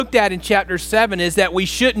looked at in chapter 7 is that we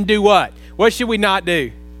shouldn't do what? What should we not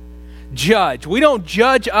do? Judge. We don't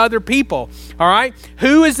judge other people, all right?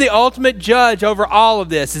 Who is the ultimate judge over all of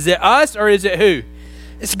this? Is it us or is it who?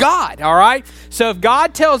 It's God, all right? So if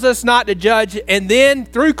God tells us not to judge, and then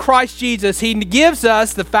through Christ Jesus, He gives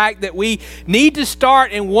us the fact that we need to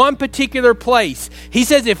start in one particular place. He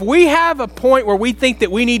says if we have a point where we think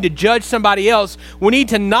that we need to judge somebody else, we need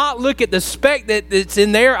to not look at the speck that's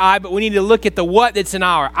in their eye, but we need to look at the what that's in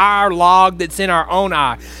our log that's in our own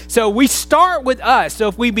eye. So we start with us. So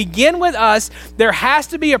if we begin with us, there has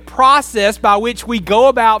to be a process by which we go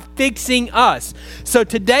about fixing us. So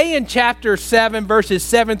today in chapter 7,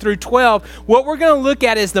 verses 7 through 12, what we're going to look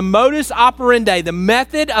at is the modus operandi, the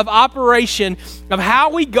method of operation of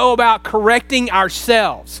how we go about correcting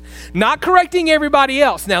ourselves, not correcting everybody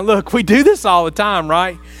else. Now, look, we do this all the time,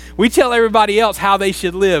 right? We tell everybody else how they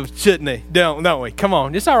should live, shouldn't they? Don't we? Come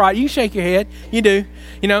on. It's all right. You can shake your head. You do.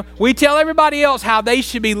 You know, we tell everybody else how they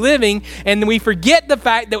should be living, and we forget the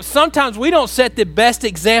fact that sometimes we don't set the best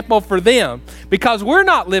example for them because we're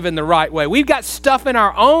not living the right way. We've got stuff in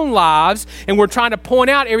our own lives, and we're trying to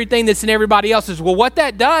point out everything that's in everybody else's. Well, what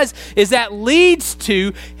that does is that leads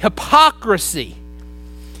to hypocrisy.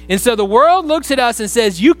 And so the world looks at us and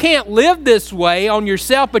says, you can't live this way on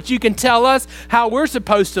yourself, but you can tell us how we're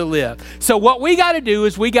supposed to live. So what we got to do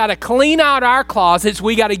is we got to clean out our closets.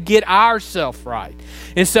 We got to get ourselves right.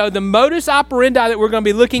 And so the modus operandi that we're going to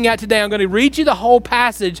be looking at today, I'm going to read you the whole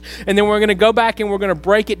passage, and then we're going to go back and we're going to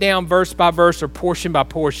break it down verse by verse or portion by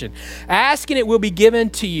portion. Ask and it will be given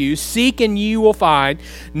to you. Seek and you will find.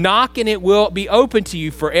 Knock and it will be open to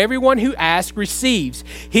you. For everyone who asks receives.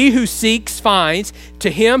 He who seeks finds. To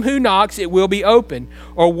him who knocks it will be open.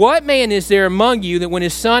 Or what man is there among you that when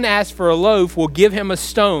his son asks for a loaf will give him a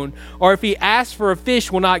stone? Or if he asks for a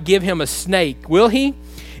fish will not give him a snake? Will he?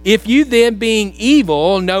 If you then, being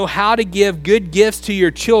evil, know how to give good gifts to your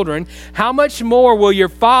children, how much more will your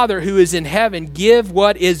Father who is in heaven give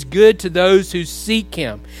what is good to those who seek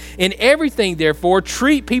Him? In everything, therefore,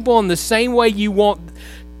 treat people in the same way you want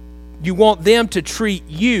them to treat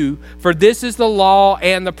you, for this is the law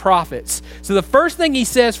and the prophets. So the first thing he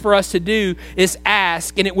says for us to do is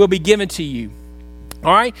ask, and it will be given to you.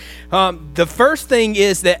 All right? The first thing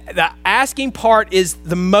is that the asking part is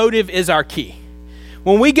the motive is our key.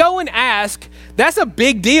 When we go and ask, that's a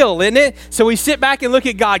big deal, isn't it? So we sit back and look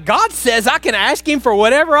at God. God says I can ask Him for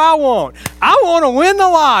whatever I want. I want to win the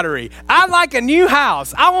lottery. I'd like a new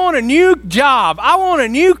house. I want a new job. I want a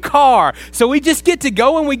new car. So we just get to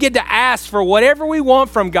go and we get to ask for whatever we want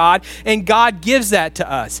from God, and God gives that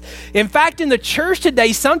to us. In fact, in the church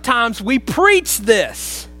today, sometimes we preach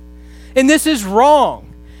this, and this is wrong.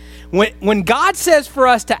 When God says for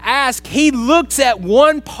us to ask, He looks at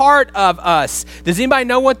one part of us. Does anybody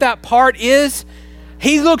know what that part is?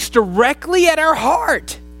 He looks directly at our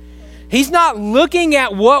heart. He's not looking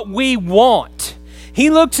at what we want. He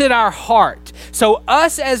looks at our heart. So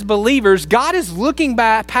us as believers, God is looking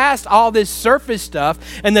back past all this surface stuff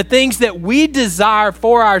and the things that we desire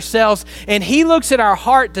for ourselves, and He looks at our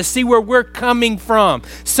heart to see where we're coming from.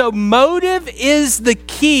 So motive is the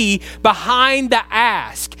key behind the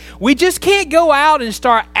ask. We just can't go out and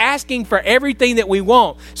start asking for everything that we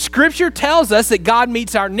want. Scripture tells us that God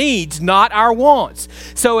meets our needs, not our wants.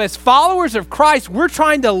 So as followers of Christ, we're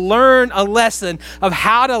trying to learn a lesson of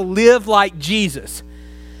how to live like Jesus.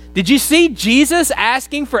 Did you see Jesus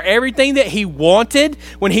asking for everything that He wanted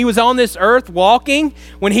when He was on this earth walking?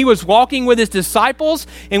 When He was walking with His disciples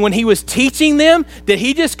and when He was teaching them, did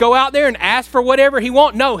He just go out there and ask for whatever He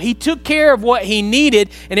wanted? No, He took care of what He needed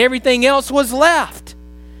and everything else was left.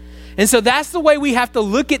 And so that's the way we have to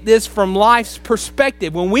look at this from life's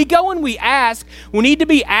perspective. When we go and we ask, we need to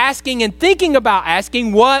be asking and thinking about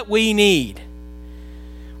asking what we need.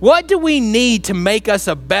 What do we need to make us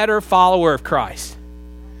a better follower of Christ?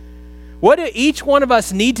 What do each one of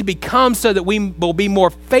us need to become so that we will be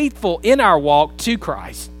more faithful in our walk to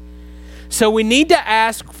Christ? So we need to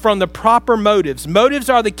ask from the proper motives. Motives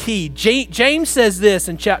are the key. James says this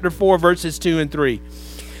in chapter 4, verses 2 and 3.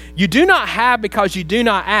 You do not have because you do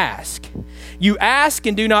not ask. You ask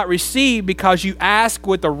and do not receive because you ask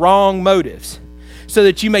with the wrong motives, so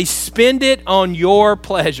that you may spend it on your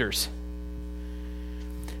pleasures.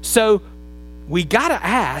 So we got to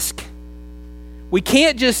ask. We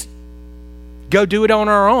can't just go do it on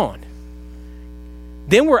our own.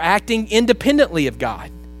 Then we're acting independently of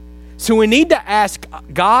God. So we need to ask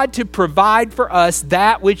God to provide for us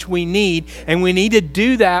that which we need, and we need to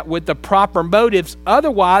do that with the proper motives.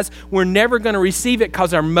 Otherwise, we're never going to receive it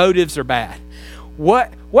because our motives are bad.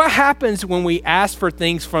 What happens when we ask for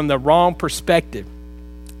things from the wrong perspective?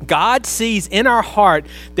 God sees in our heart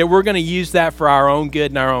that we're going to use that for our own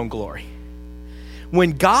good and our own glory.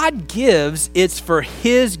 When God gives, it's for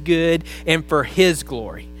His good and for His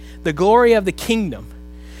glory, the glory of the kingdom.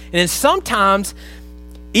 And then sometimes,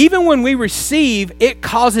 even when we receive, it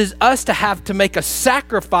causes us to have to make a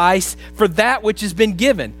sacrifice for that which has been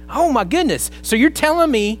given. Oh my goodness. So you're telling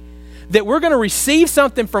me that we're going to receive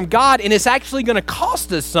something from God and it's actually going to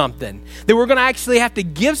cost us something, that we're going to actually have to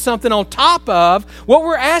give something on top of what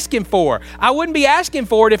we're asking for. I wouldn't be asking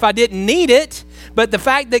for it if I didn't need it, but the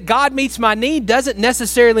fact that God meets my need doesn't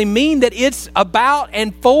necessarily mean that it's about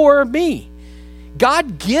and for me.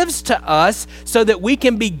 God gives to us so that we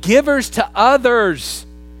can be givers to others.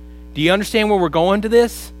 Do you understand where we're going to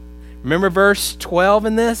this? Remember verse 12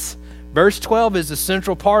 in this? Verse 12 is the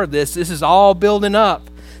central part of this. This is all building up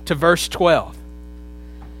to verse 12.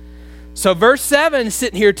 So verse 7 is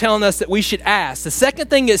sitting here telling us that we should ask. The second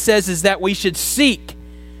thing it says is that we should seek.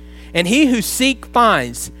 And he who seeks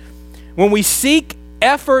finds. When we seek,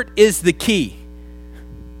 effort is the key.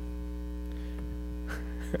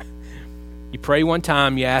 You pray one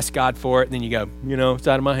time, you ask God for it, and then you go, it's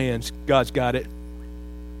out of my hands. God's got it.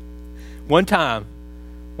 One time.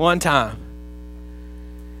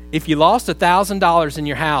 If you lost $1,000 in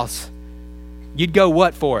your house, you'd go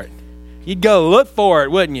what for it? You'd go look for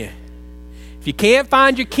it, wouldn't you? If you can't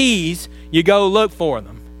find your keys, you go look for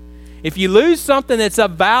them. If you lose something that's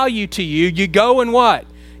of value to you, you go and what?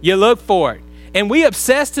 You look for it. And we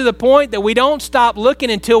obsess to the point that we don't stop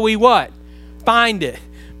looking until we what? Find it.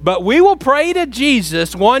 But we will pray to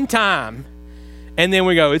Jesus one time, and then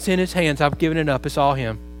we go, it's in His hands. I've given it up. It's all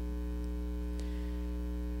Him.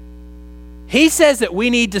 He says that we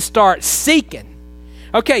need to start seeking.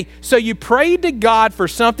 Okay, so you prayed to God for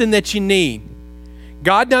something that you need.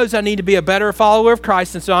 God knows I need to be a better follower of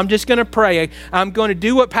Christ, and so I'm just going to pray. I'm going to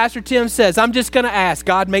do what Pastor Tim says. I'm just going to ask,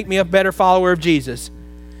 God, make me a better follower of Jesus.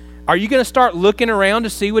 Are you going to start looking around to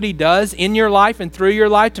see what He does in your life and through your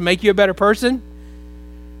life to make you a better person?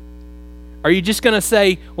 Are you just going to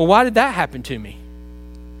say, well, why did that happen to me?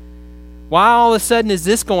 Why all of a sudden is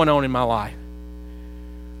this going on in my life?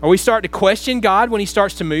 Are we starting to question God when He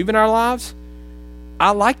starts to move in our lives? I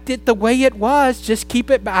liked it the way it was. Just keep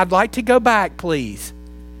it. I'd like to go back, please.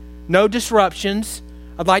 No disruptions.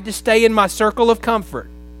 I'd like to stay in my circle of comfort.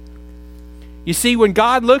 You see, when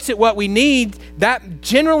God looks at what we need, that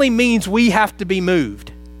generally means we have to be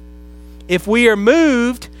moved. If we are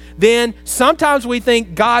moved, then sometimes we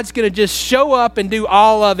think God's going to just show up and do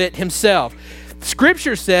all of it Himself.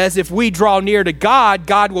 Scripture says if we draw near to God,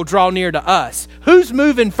 God will draw near to us. Who's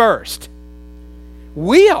moving first?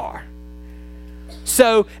 We are.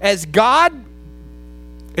 So as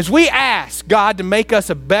we ask God to make us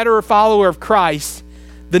a better follower of Christ,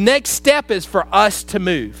 the next step is for us to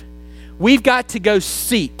move. We've got to go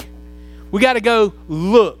seek. We got to go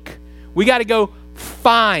look. We got to go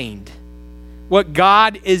find what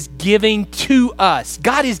God is giving to us.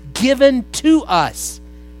 God is given to us.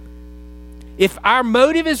 If our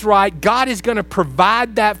motive is right, God is going to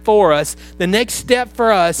provide that for us. The next step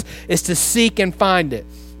for us is to seek and find it.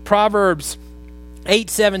 Proverbs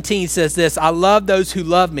 8:17 says this, I love those who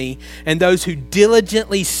love me, and those who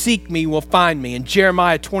diligently seek me will find me. And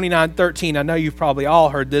Jeremiah 29:13, I know you've probably all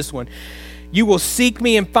heard this one. You will seek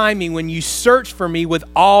me and find me when you search for me with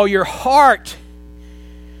all your heart.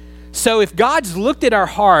 So if God's looked at our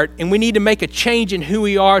heart and we need to make a change in who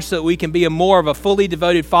we are so that we can be more of a fully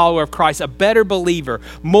devoted follower of Christ, a better believer,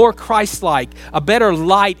 more Christ-like, a better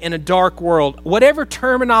light in a dark world, whatever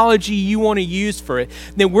terminology you want to use for it,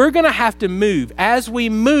 then we're going to have to move. As we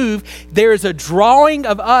move, there is a drawing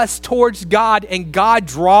of us towards God, and God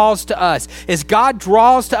draws to us. As God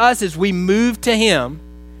draws to us, as we move to Him,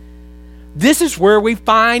 this is where we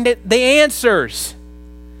find the answers.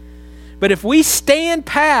 But if we stand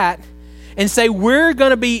pat and say we're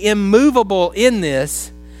going to be immovable in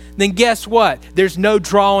this, then guess what? There's no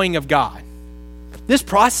drawing of God. This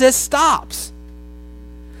process stops.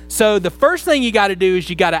 So the first thing you got to do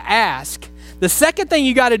is you got to ask. The second thing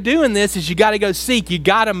you got to do in this is you got to go seek. You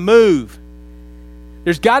got to move.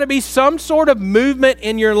 There's got to be some sort of movement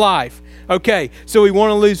in your life. Okay, so we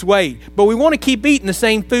want to lose weight, but we want to keep eating the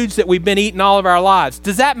same foods that we've been eating all of our lives.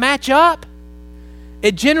 Does that match up?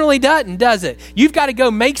 It generally doesn't, does it? You've got to go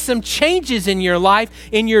make some changes in your life,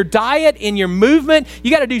 in your diet, in your movement. You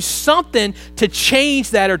got to do something to change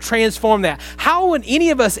that or transform that. How would any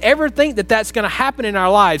of us ever think that that's going to happen in our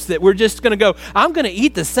lives, that we're just going to go, I'm going to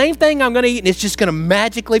eat the same thing I'm going to eat and it's just going to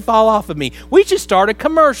magically fall off of me? We just start a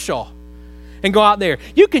commercial and go out there.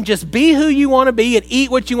 You can just be who you want to be and eat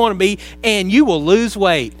what you want to be and you will lose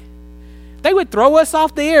weight. They would throw us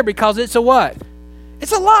off the air because it's a what?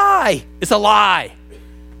 It's a lie. It's a lie.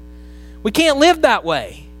 We can't live that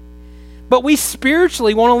way. But we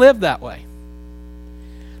spiritually want to live that way.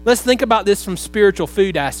 Let's think about this from spiritual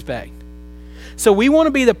food aspect. So we want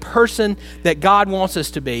to be the person that God wants us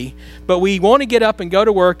to be, but we want to get up and go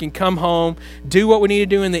to work and come home, do what we need to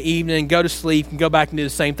do in the evening, go to sleep, and go back and do the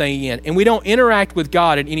same thing again. And we don't interact with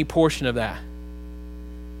God in any portion of that.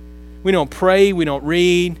 We don't pray, we don't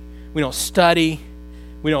read, we don't study,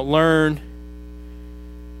 we don't learn.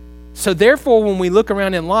 So therefore, when we look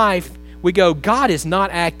around in life, we go, God is not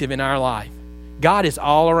active in our life. God is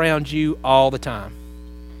all around you all the time.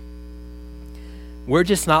 We're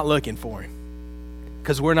just not looking for him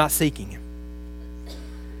because we're not seeking him.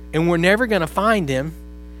 And we're never going to find him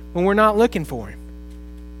when we're not looking for him.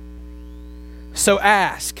 So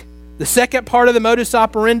ask. The second part of the modus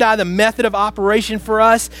operandi, the method of operation for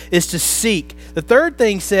us, is to seek. The third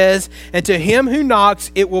thing says, and to him who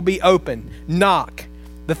knocks, it will be open. Knock.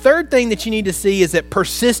 The third thing that you need to see is that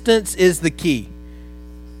persistence is the key.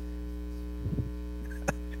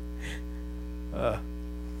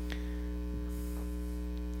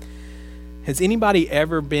 Has anybody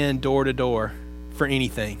ever been door to door for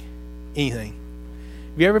anything? Anything?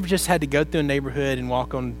 Have you ever just had to go through a neighborhood and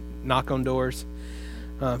knock on doors?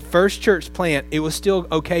 First church plant, it was still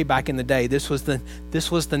okay back in the day. This was the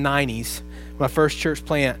 90s, my first church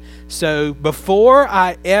plant. So before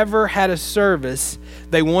I ever had a service,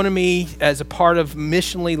 they wanted me, as a part of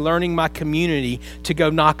missionally learning my community, to go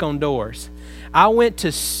knock on doors. I went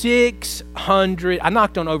to I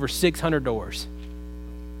knocked on over 600 doors,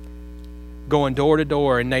 going door to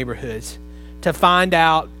door in neighborhoods to find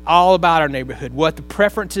out all about our neighborhood, what the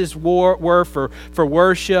preferences were for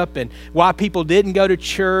worship and why people didn't go to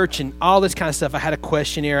church and all this kind of stuff. I had a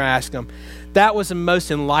questionnaire I asked them. That was the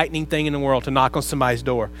most enlightening thing in the world, to knock on somebody's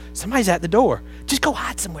door. Somebody's at the door. Just go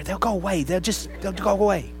hide somewhere. They'll go away. They'll go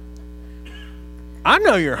away. I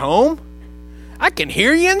know you're home. I can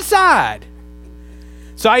hear you inside.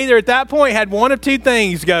 So I either at that point had one of two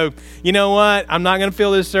things go, you know what, I'm not going to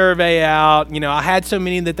fill this survey out. You know, I had so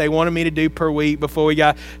many that they wanted me to do per week before we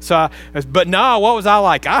got, but no, what was I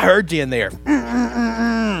like? I heard you in there.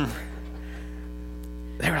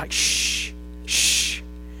 They were like, shh, shh.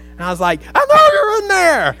 And I was like, I know you're in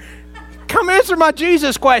there. Come answer my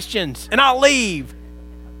Jesus questions and I'll leave.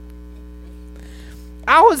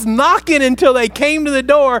 I was knocking until they came to the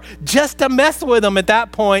door just to mess with them at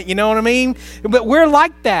that point. You know what I mean? But we're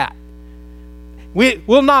like that.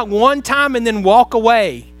 We'll knock one time and then walk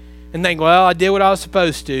away and think, well, I did what I was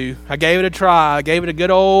supposed to. I gave it a try. I gave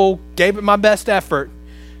it my best effort.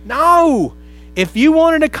 No. If you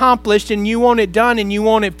want it accomplished and you want it done and you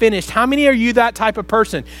want it finished, how many are you that type of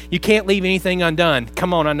person? You can't leave anything undone.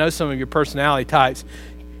 Come on, I know some of your personality types.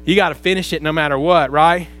 You got to finish it no matter what,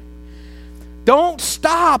 right? Don't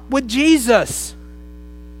stop with Jesus.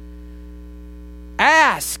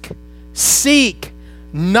 Ask, seek,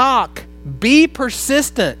 knock, be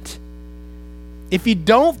persistent. If you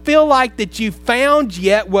don't feel like that you've found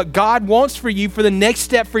yet what God wants for you for the next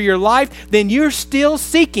step for your life, then you're still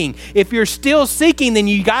seeking. If you're still seeking, then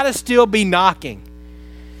you got to still be knocking.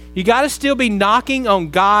 You got to still be knocking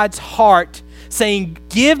on God's heart, saying,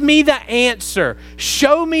 give me the answer.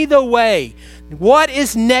 Show me the way. What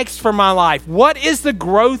is next for my life? What is the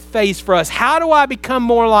growth phase for us? How do I become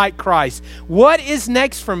more like Christ? What is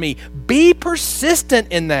next for me? Be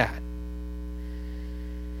persistent in that.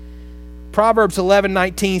 Proverbs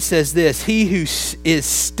 11:19 says this, he who is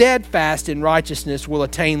steadfast in righteousness will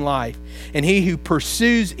attain life, and he who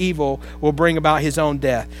pursues evil will bring about his own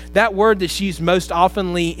death. That word that's used most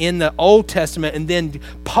oftenly in the Old Testament, and then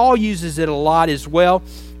Paul uses it a lot as well,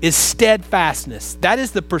 is steadfastness. That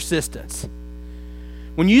is the persistence.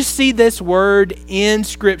 When you see this word in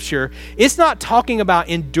Scripture, it's not talking about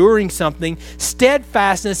enduring something.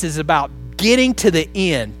 Steadfastness is about getting to the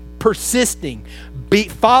end, persisting,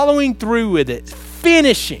 following through with it,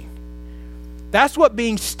 finishing. That's what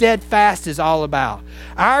being steadfast is all about.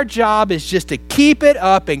 Our job is just to keep it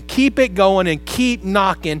up and keep it going and keep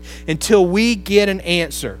knocking until we get an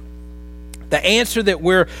answer. The answer that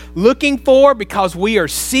we're looking for, because we are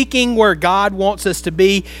seeking where God wants us to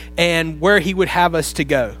be and where he would have us to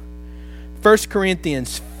go. 1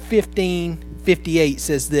 Corinthians 15:58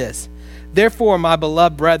 says this, therefore, my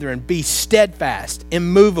beloved brethren, be steadfast,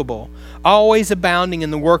 immovable, always abounding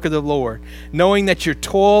in the work of the Lord, knowing that your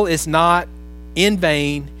toil is not in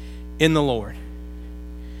vain in the Lord.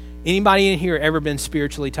 Anybody in here ever been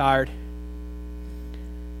spiritually tired?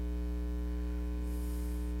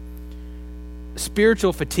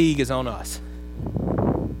 Spiritual fatigue is on us.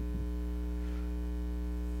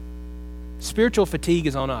 Spiritual fatigue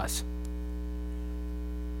is on us.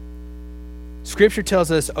 Scripture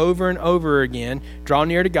tells us over and over again, draw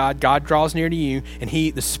near to God, God draws near to you, and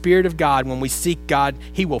the Spirit of God, when we seek God,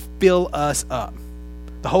 He will fill us up.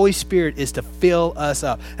 The Holy Spirit is to fill us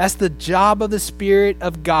up. That's the job of the Spirit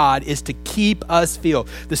of God, is to keep us filled.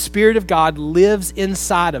 The Spirit of God lives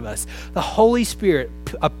inside of us. The Holy Spirit,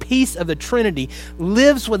 a piece of the Trinity,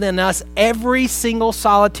 lives within us every single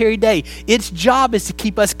solitary day. Its job is to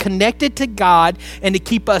keep us connected to God and to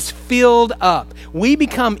keep us filled up. We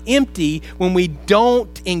become empty when we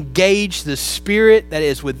don't engage the Spirit that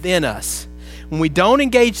is within us. When we don't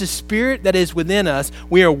engage the Spirit that is within us,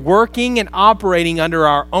 we are working and operating under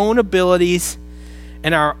our own abilities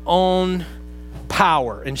and our own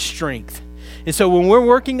power and strength. And so when we're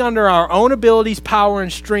working under our own abilities, power,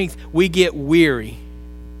 and strength, we get weary.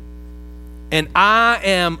 And I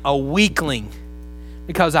am a weakling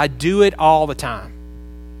because I do it all the time.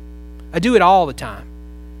 I do it all the time.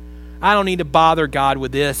 I don't need to bother God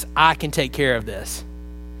with this. I can take care of this.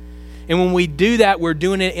 And when we do that, we're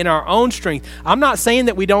doing it in our own strength. I'm not saying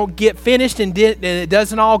that we don't get finished and it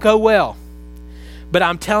doesn't all go well. But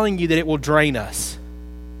I'm telling you that it will drain us.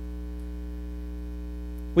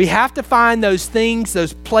 We have to find those things,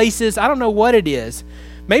 those places. I don't know what it is.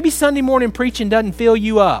 Maybe Sunday morning preaching doesn't fill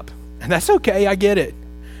you up. And that's okay. I get it.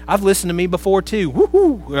 I've listened to me before too.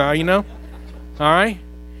 Woohoo! You know? All right?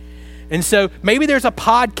 And so maybe there's a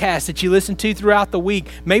podcast that you listen to throughout the week.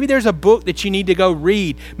 Maybe there's a book that you need to go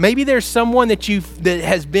read. Maybe there's someone that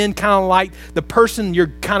has been kind of like the person your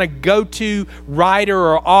kind of go-to writer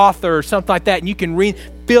or author or something like that, and you can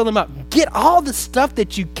fill them up. Get all the stuff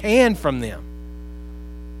that you can from them.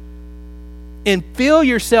 And fill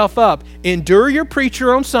yourself up. Endure your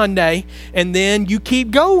preacher on Sunday, and then you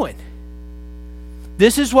keep going.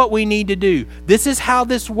 This is what we need to do. This is how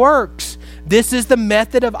this works. This is the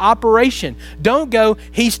method of operation. Don't go,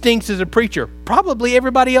 he stinks as a preacher. Probably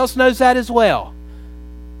everybody else knows that as well.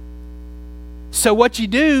 So what you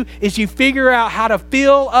do is you figure out how to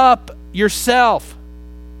fill up yourself.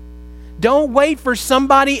 Don't wait for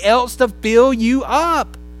somebody else to fill you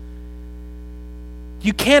up.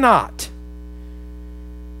 You cannot.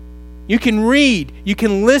 You can read, you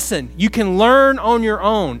can listen, you can learn on your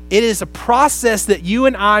own. It is a process that you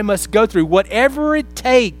and I must go through. Whatever it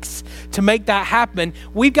takes to make that happen,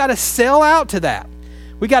 we've got to sell out to that.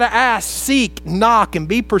 We've got to ask, seek, knock, and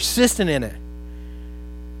be persistent in it.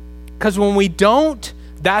 Because when we don't,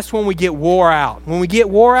 that's when we get wore out. When we get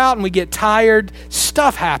wore out and we get tired,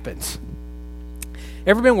 stuff happens.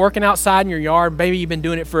 Ever been working outside in your yard? Maybe you've been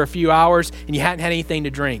doing it for a few hours and you hadn't had anything to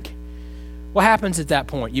drink. What happens at that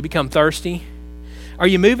point? You become thirsty? Are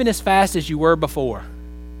you moving as fast as you were before?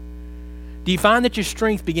 Do you find that your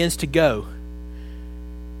strength begins to go?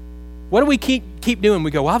 What do we keep doing?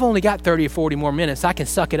 We go, well, I've only got 30 or 40 more minutes. I can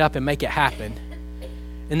suck it up and make it happen.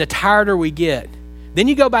 And the tireder we get. Then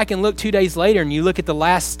you go back and look 2 days later and you look at the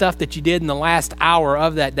last stuff that you did in the last hour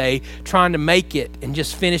of that day, trying to make it and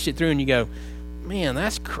just finish it through, and you go, man,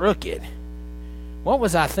 that's crooked. What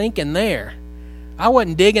was I thinking there? I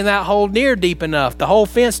wasn't digging that hole near deep enough. The whole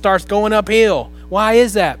fence starts going uphill. Why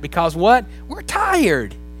is that? Because what? We're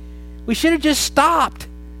tired. We should have just stopped,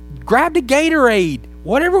 grabbed a Gatorade,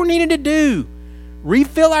 whatever we needed to do,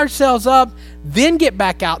 refill ourselves up, then get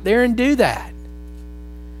back out there and do that.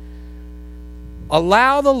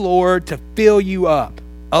 Allow the Lord to fill you up.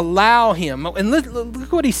 Allow Him. And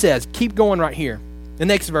look what He says. Keep going right here. The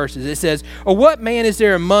next verses, it says, or what man is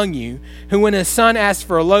there among you who when his son asks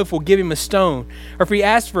for a loaf will give him a stone? Or if he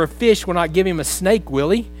asks for a fish will not give him a snake, will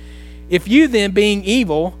he? If you then, being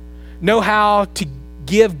evil, know how to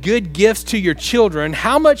give good gifts to your children,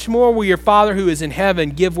 how much more will your Father who is in heaven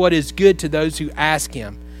give what is good to those who ask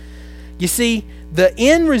Him? You see, the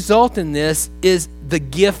end result in this is the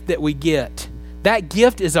gift that we get. That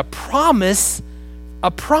gift is a promise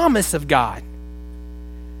of God.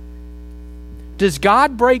 Does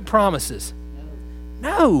God break promises?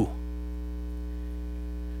 No.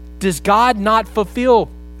 Does God not fulfill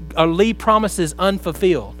or leave promises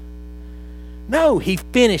unfulfilled? No, He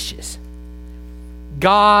finishes.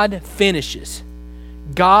 God finishes.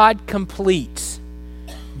 God completes.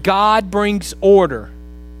 God brings order.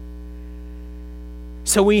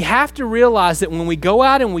 So we have to realize that when we go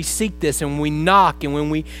out and we seek this and we knock and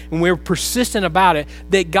when we're persistent about it,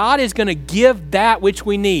 that God is going to give that which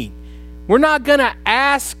we need. We're not going to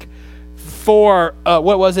ask for,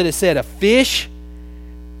 what was it said, a fish,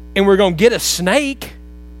 and we're going to get a snake.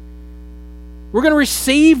 We're going to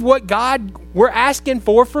receive what we're asking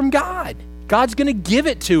for from God. God's going to give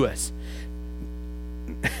it to us.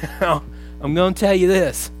 I'm going to tell you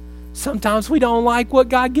this. Sometimes we don't like what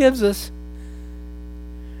God gives us.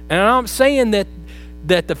 And I'm saying that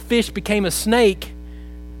that the fish became a snake,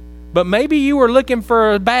 but maybe you were looking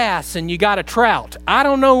for a bass and you got a trout. I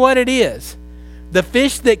don't know what it is. The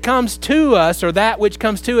fish that comes to us, or that which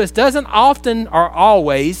comes to us, doesn't often or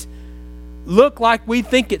always look like we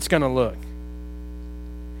think it's going to look.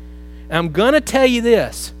 And I'm going to tell you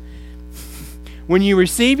this. When you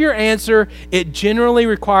receive your answer, it generally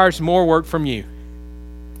requires more work from you.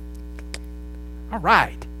 All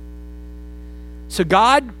right. So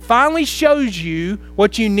God finally shows you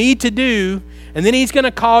what you need to do, and then He's going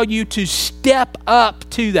to call you to step up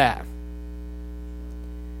to that.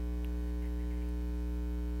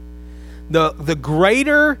 The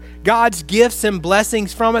greater God's gifts and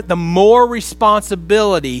blessings from it, the more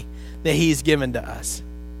responsibility that He's given to us.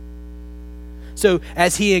 So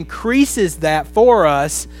as He increases that for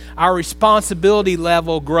us, our responsibility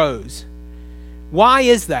level grows. Why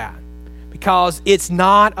is that? Because it's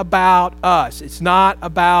not about us. It's not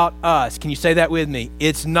about us. Can you say that with me?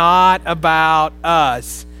 It's not about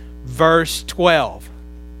us. Verse 12.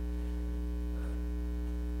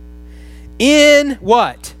 In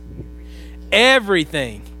what?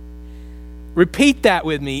 Everything. Repeat that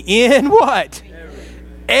with me. In what?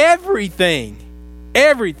 Everything.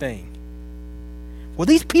 Everything. Will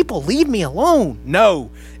these people leave me alone? No.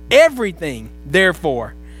 Everything.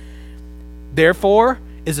 Therefore. Therefore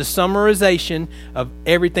is a summarization of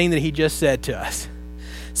everything that He just said to us.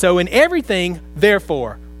 So in everything,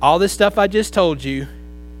 therefore, all this stuff I just told you,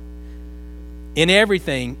 in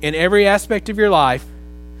everything, in every aspect of your life,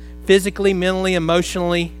 physically, mentally,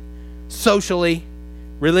 emotionally, socially,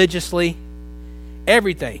 religiously,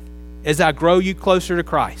 everything, as I grow you closer to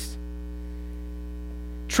Christ.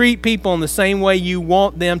 Treat people in the same way you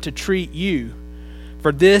want them to treat you,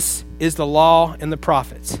 for this is the law and the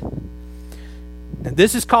prophets. Now,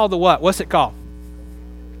 this is called the what? What's it called?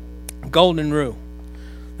 Golden Rule.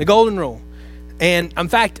 The Golden Rule. And in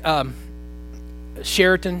fact,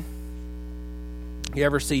 Sheraton, you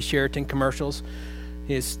ever see Sheraton commercials?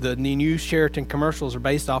 The new Sheraton commercials are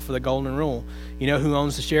based off of the Golden Rule. You know who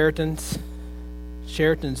owns the Sheratons?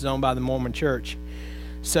 Sheraton's owned by the Mormon Church.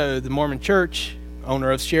 So the Mormon Church,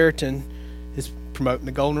 owner of Sheraton, is promoting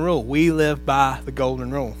the Golden Rule. We live by the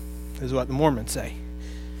Golden Rule, is what the Mormons say.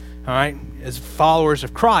 All right? As followers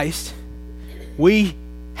of Christ, we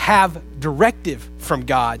have directive from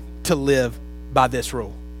God to live by this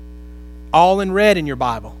rule. All in red in your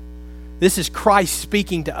Bible. This is Christ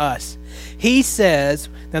speaking to us. He says,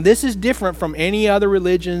 now this is different from any other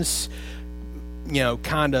religion's,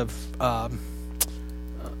 kind of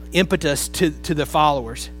impetus to the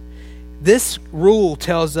followers. This rule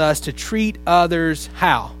tells us to treat others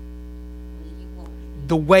how?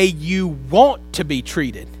 The way you want to be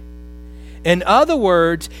treated. In other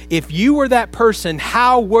words, if you were that person,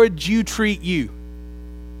 how would you treat you?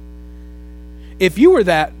 If you were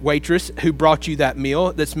that waitress who brought you that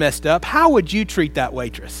meal that's messed up, how would you treat that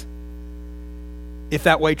waitress? If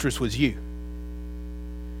that waitress was you?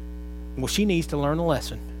 Well, she needs to learn a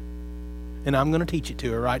lesson. And I'm going to teach it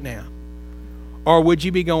to her right now. Or would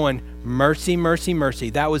you be going, mercy, mercy, mercy.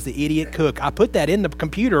 That was the idiot cook. I put that in the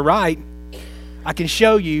computer, right? I can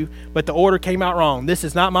show you, but the order came out wrong. This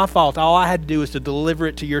is not my fault. All I had to do was to deliver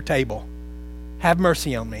it to your table. Have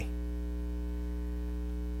mercy on me.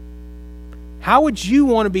 How would you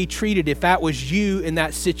want to be treated if that was you in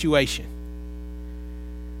that situation?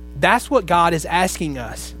 That's what God is asking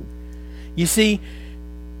us. You see,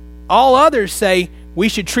 all others say we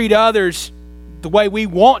should treat others the way we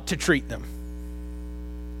want to treat them,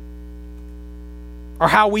 or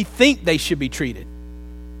how we think they should be treated.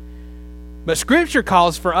 But Scripture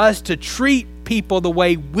calls for us to treat people the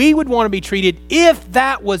way we would want to be treated if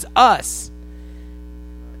that was us.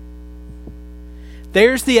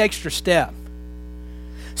 There's the extra step.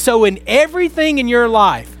 So in everything in your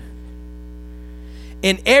life,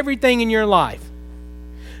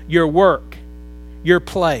 your work, your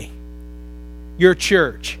play, your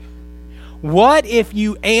church, what if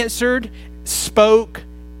you answered, spoke,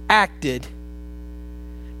 acted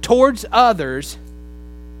towards others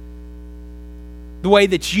the way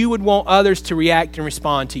that you would want others to react and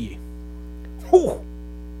respond to you? Whew.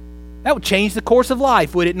 That would change the course of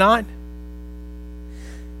life, would it not?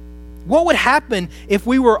 What would happen if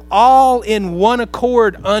we were all in one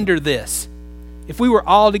accord under this? If we were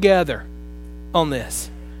all together on this?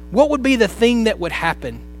 What would be the thing that would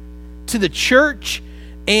happen to the church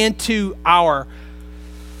and to our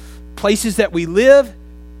places that we live?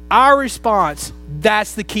 Our response,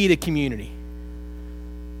 that's the key to community.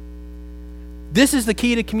 This is the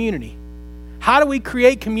key to community. How do we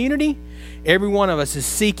create community? Every one of us is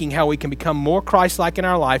seeking how we can become more Christ-like in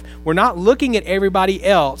our life. We're not looking at everybody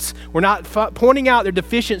else. We're not pointing out their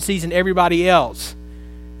deficiencies in everybody else.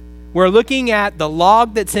 We're looking at the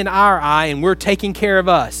log that's in our eye, and we're taking care of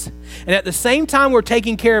us. And at the same time we're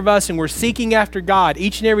taking care of us and we're seeking after God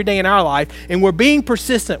each and every day in our life, and we're being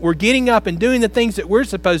persistent. We're getting up and doing the things that we're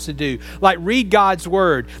supposed to do, like read God's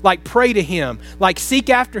word, like pray to Him, like seek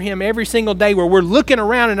after Him every single day, where we're looking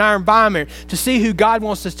around in our environment to see who God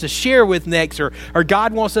wants us to share with next, or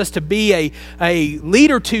God wants us to be a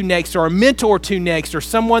leader to next, or a mentor to next, or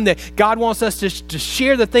someone that God wants us to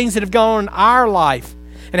share the things that have gone on in our life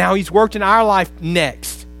and how He's worked in our life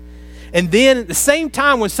next. And then at the same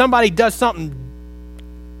time, when somebody does something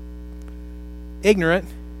ignorant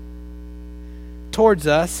towards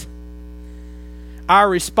us, our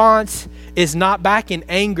response is not back in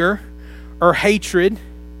anger or hatred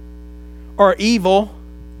or evil.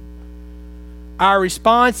 Our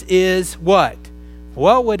response is what?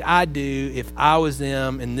 What would I do if I was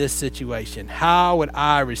them in this situation? How would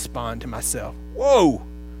I respond to myself? Whoa!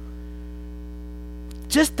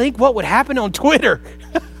 Just think what would happen on Twitter.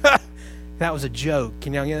 That was a joke.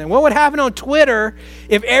 Can y'all get that? What would happen on Twitter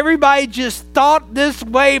if everybody just thought this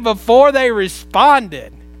way before they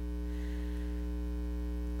responded?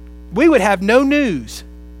 We would have no news.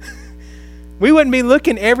 We wouldn't be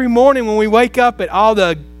looking every morning when we wake up at all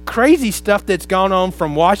the crazy stuff that's gone on,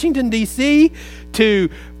 from Washington, D.C. to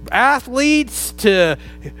athletes to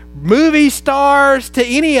movie stars to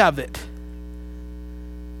any of it.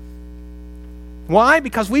 Why?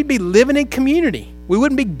 Because we'd be living in community. We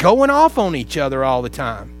wouldn't be going off on each other all the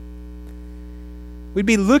time. We'd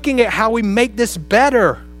be looking at how we make this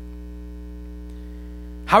better.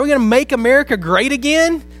 How are we going to make America great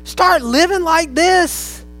again? Start living like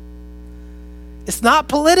this. It's not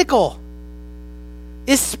political.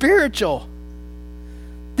 It's spiritual.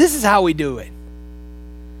 This is how we do it.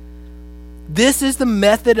 This is the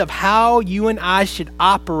method of how you and I should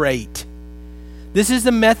operate. This is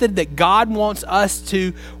the method that God wants us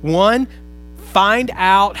to, one, find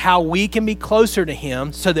out how we can be closer to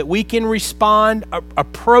Him so that we can respond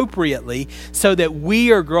appropriately, so that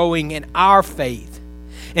we are growing in our faith.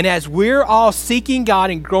 And as we're all seeking God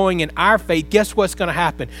and growing in our faith, guess what's going to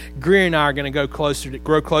happen? Greer and I are going to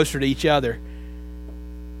grow closer to each other.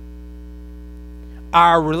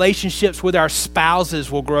 Our relationships with our spouses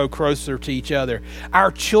will grow closer to each other. Our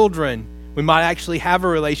children, we might actually have a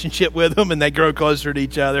relationship with them and they grow closer to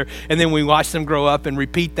each other. And then we watch them grow up and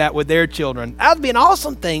repeat that with their children. That would be an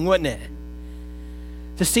awesome thing, wouldn't it?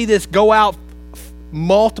 To see this go out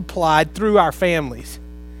multiplied through our families.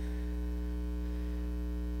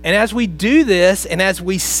 And as we do this and as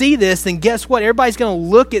we see this, then guess what? Everybody's going to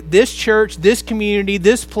look at this church, this community,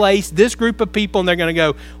 this place, this group of people, and they're going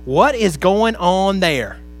to go, what is going on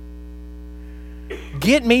there?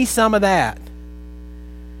 Get me some of that.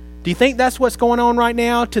 Do you think that's what's going on right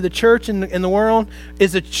now to the church and the world?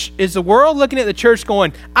 Is the world looking at the church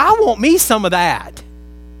going, I want me some of that?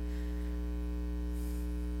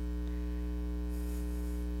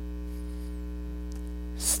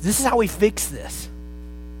 This is how we fix this.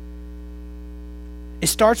 It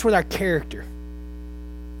starts with our character.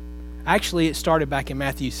 Actually, it started back in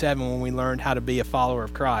Matthew 7 when we learned how to be a follower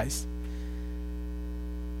of Christ.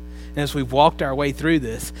 And as we've walked our way through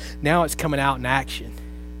this, now it's coming out in action.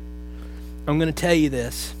 I'm going to tell you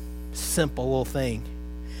this simple little thing.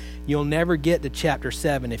 You'll never get to chapter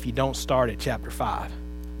 7 if you don't start at chapter 5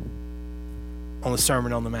 on the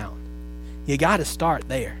Sermon on the Mount. You got to start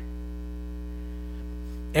there.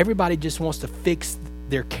 Everybody just wants to fix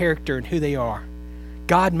their character and who they are.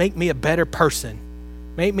 God, make me a better person.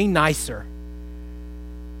 Make me nicer.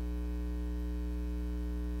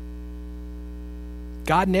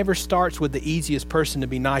 God never starts with the easiest person to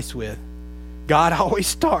be nice with. God always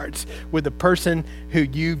starts with the person who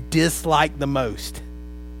you dislike the most.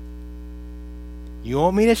 You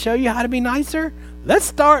want me to show you how to be nicer? Let's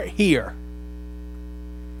start here.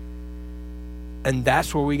 And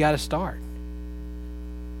that's where we got to start.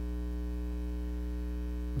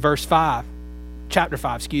 Chapter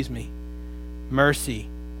 5, mercy,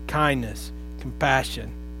 kindness,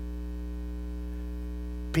 compassion,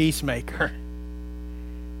 peacemaker.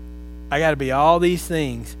 I got to be all these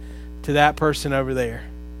things to that person over there,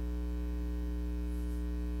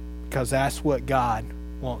 because that's what God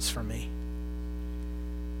wants from me.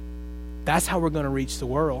 That's how we're going to reach the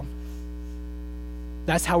world.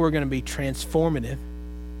 That's how we're going to be transformative,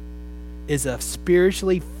 is a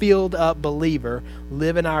spiritually filled up believer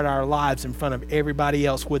living out our lives in front of everybody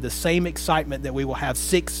else with the same excitement that we will have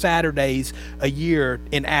 6 Saturdays a year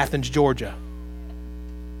in Athens, Georgia.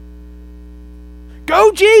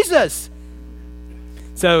 Go Jesus!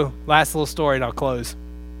 So, last little story and I'll close.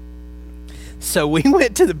 So we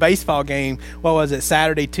went to the baseball game, what was it,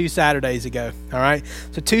 Saturday, 2 Saturdays ago, all right?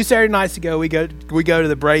 So 2 Saturday nights ago, we go to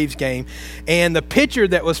the Braves game, and the pitcher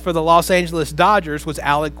that was for the Los Angeles Dodgers was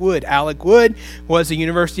Alec Wood. Alec Wood was a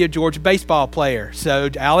University of Georgia baseball player.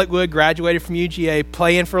 So Alec Wood graduated from UGA,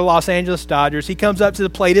 playing for the Los Angeles Dodgers. He comes up to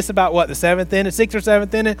the plate. It's about, the 7th inning, 6th or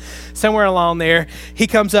 7th inning, somewhere along there. He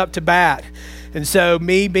comes up to bat. And so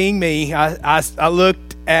me being me, I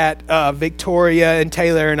looked at Victoria and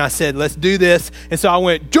Taylor and I said, let's do this. And so I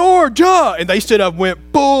went, Georgia! And they stood up and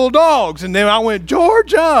went, Bulldogs! And then I went,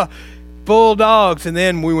 Georgia! Bulldogs! And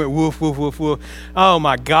then we went, woof, woof, woof, woof. Oh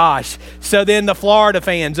my gosh. So then the Florida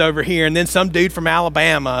fans over here, and then some dude from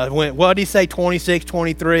Alabama went, what did he say, 26,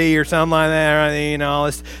 23 or something like that? You know,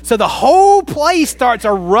 so the whole place starts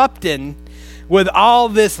erupting with all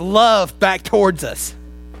this love back towards us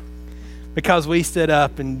because we stood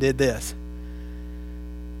up and did this.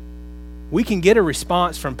 We can get a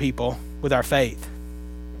response from people with our faith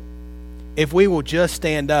if we will just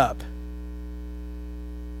stand up.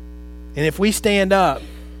 And if we stand up,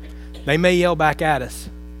 they may yell back at us.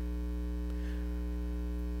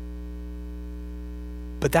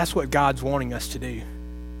 But that's what God's wanting us to do.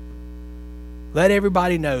 Let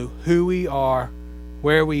everybody know who we are,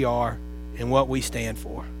 where we are, and what we stand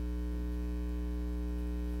for.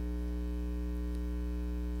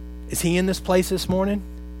 Is He in this place this morning?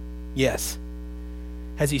 Yes.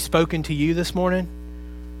 Has He spoken to you this morning?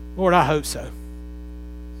 Lord, I hope so.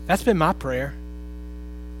 That's been my prayer.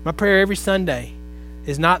 My prayer every Sunday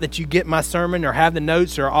is not that you get my sermon or have the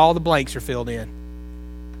notes or all the blanks are filled in.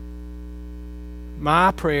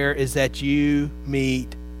 My prayer is that you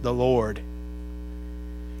meet the Lord.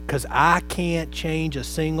 Because I can't change a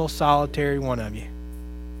single solitary one of you.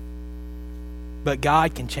 But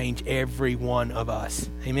God can change every one of us.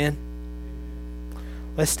 Amen?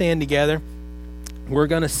 Let's stand together. We're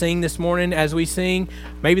going to sing this morning. As we sing,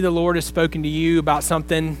 maybe the Lord has spoken to you about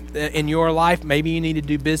something in your life. Maybe you need to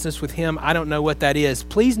do business with Him. I don't know what that is.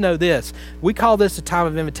 Please know this. We call this a time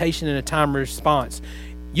of invitation and a time of response.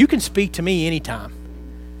 You can speak to me anytime.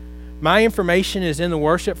 My information is in the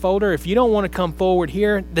worship folder. If you don't want to come forward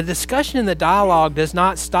here, the discussion and the dialogue does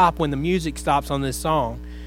not stop when the music stops on this song.